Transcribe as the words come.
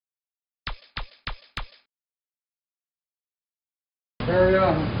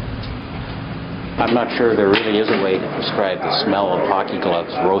I'm not sure there really is a way to describe the smell of hockey gloves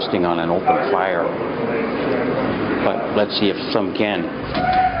roasting on an open fire. But let's see if some can.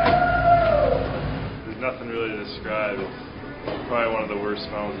 There's nothing really to describe. It's probably one of the worst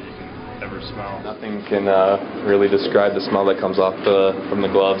smells you can ever smell. Nothing can really describe the smell that comes off from the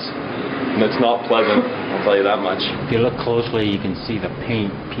gloves. And it's not pleasant, I'll tell you that much. If you look closely, you can see the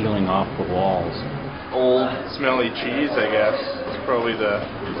paint peeling off the walls. Old, smelly cheese, I guess. It's probably the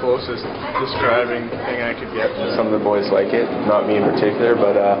closest describing thing I could get. Some of the boys like it, not me in particular,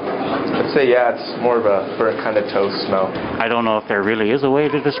 but I'd say, yeah, it's more of a burnt kind of toast smell. I don't know if there really is a way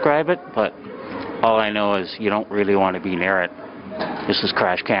to describe it, but all I know is you don't really want to be near it. This is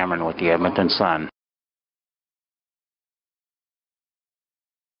Crash Cameron with the Edmonton Sun.